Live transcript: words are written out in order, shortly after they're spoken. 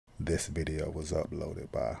This video was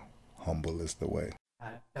uploaded by Humble is the Way.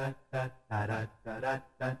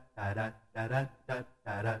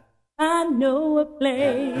 I know a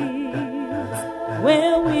place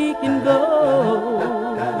where we can go,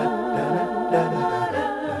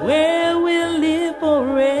 where we'll live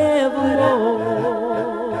forevermore.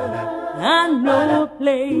 I know a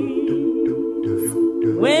place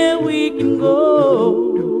where we can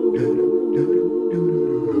go,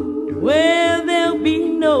 where there'll be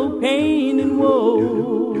no pain and woe.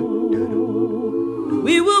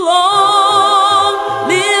 We will all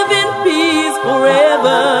live in peace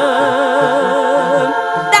forever.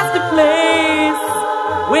 That's the place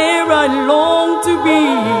where I long to be.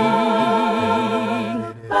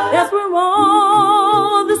 That's where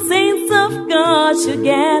all the saints of God should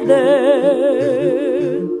gather.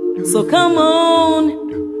 So come on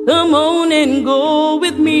and go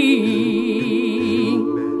with me.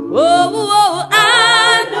 Oh,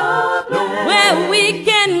 I know where we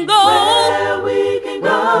can go,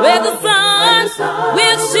 where the sun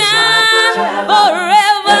will shine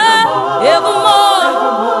forever, evermore,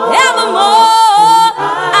 evermore.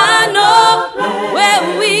 I know where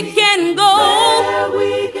we can go,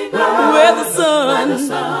 where the sun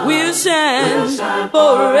will shine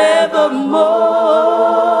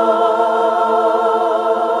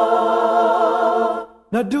forevermore.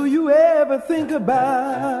 Now do you ever think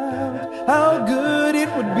about how good it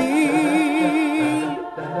would be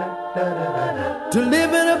to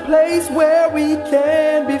live in a place where we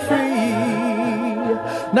can be free?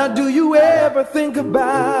 Now do you ever think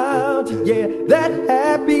about, that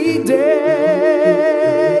happy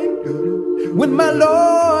day when my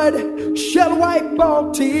Lord shall wipe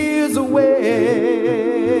all tears away,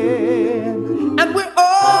 and we're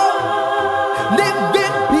all live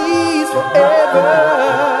in peace forever?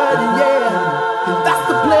 That's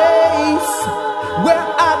the place where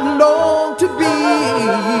I long to be.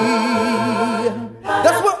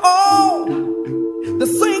 That's where all the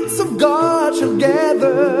saints of God shall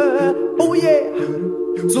gather. Oh yeah,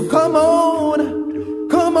 so come on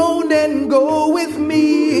and go with me.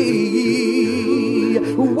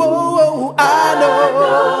 Whoa, I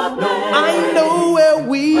know where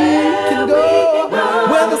we can go,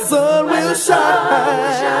 where the sun will shine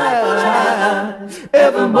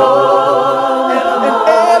evermore and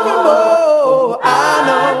evermore. I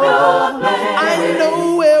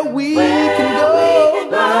know where we can go,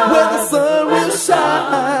 where the sun will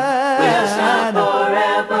shine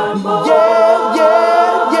forevermore. Yeah.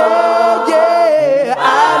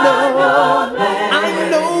 I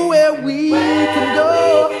know where we can go,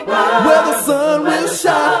 where the sun will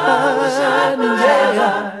shine,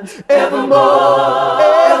 evermore,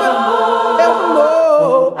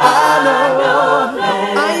 evermore. I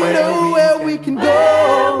know where we can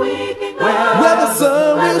go, where the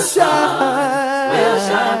sun will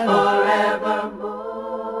shine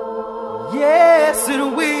forevermore. Yes, it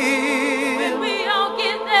will. When we all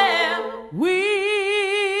get there, we'll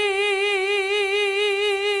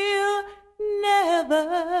never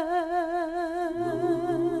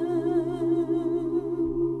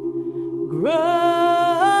grow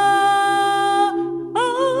old.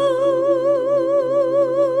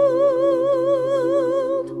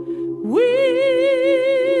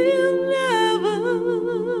 We'll never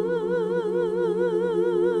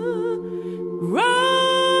grow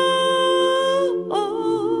old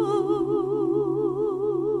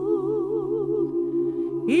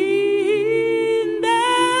in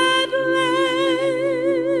that land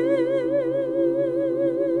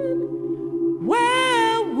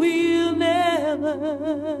where we'll never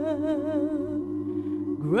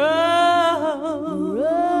grow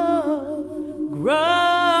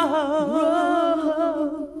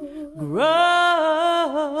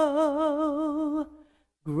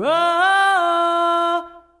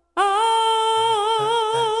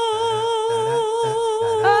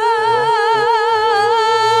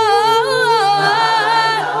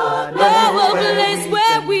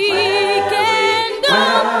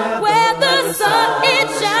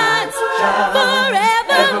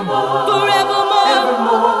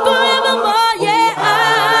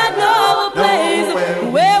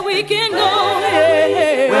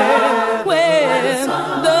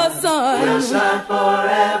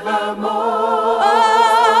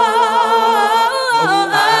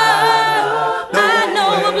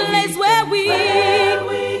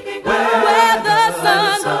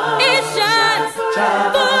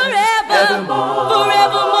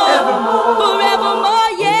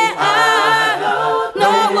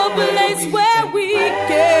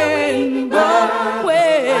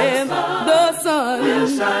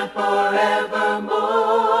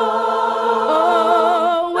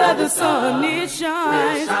the sun it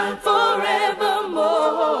shines forevermore.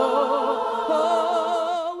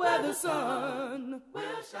 Oh, where the sun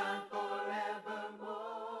will shine forever.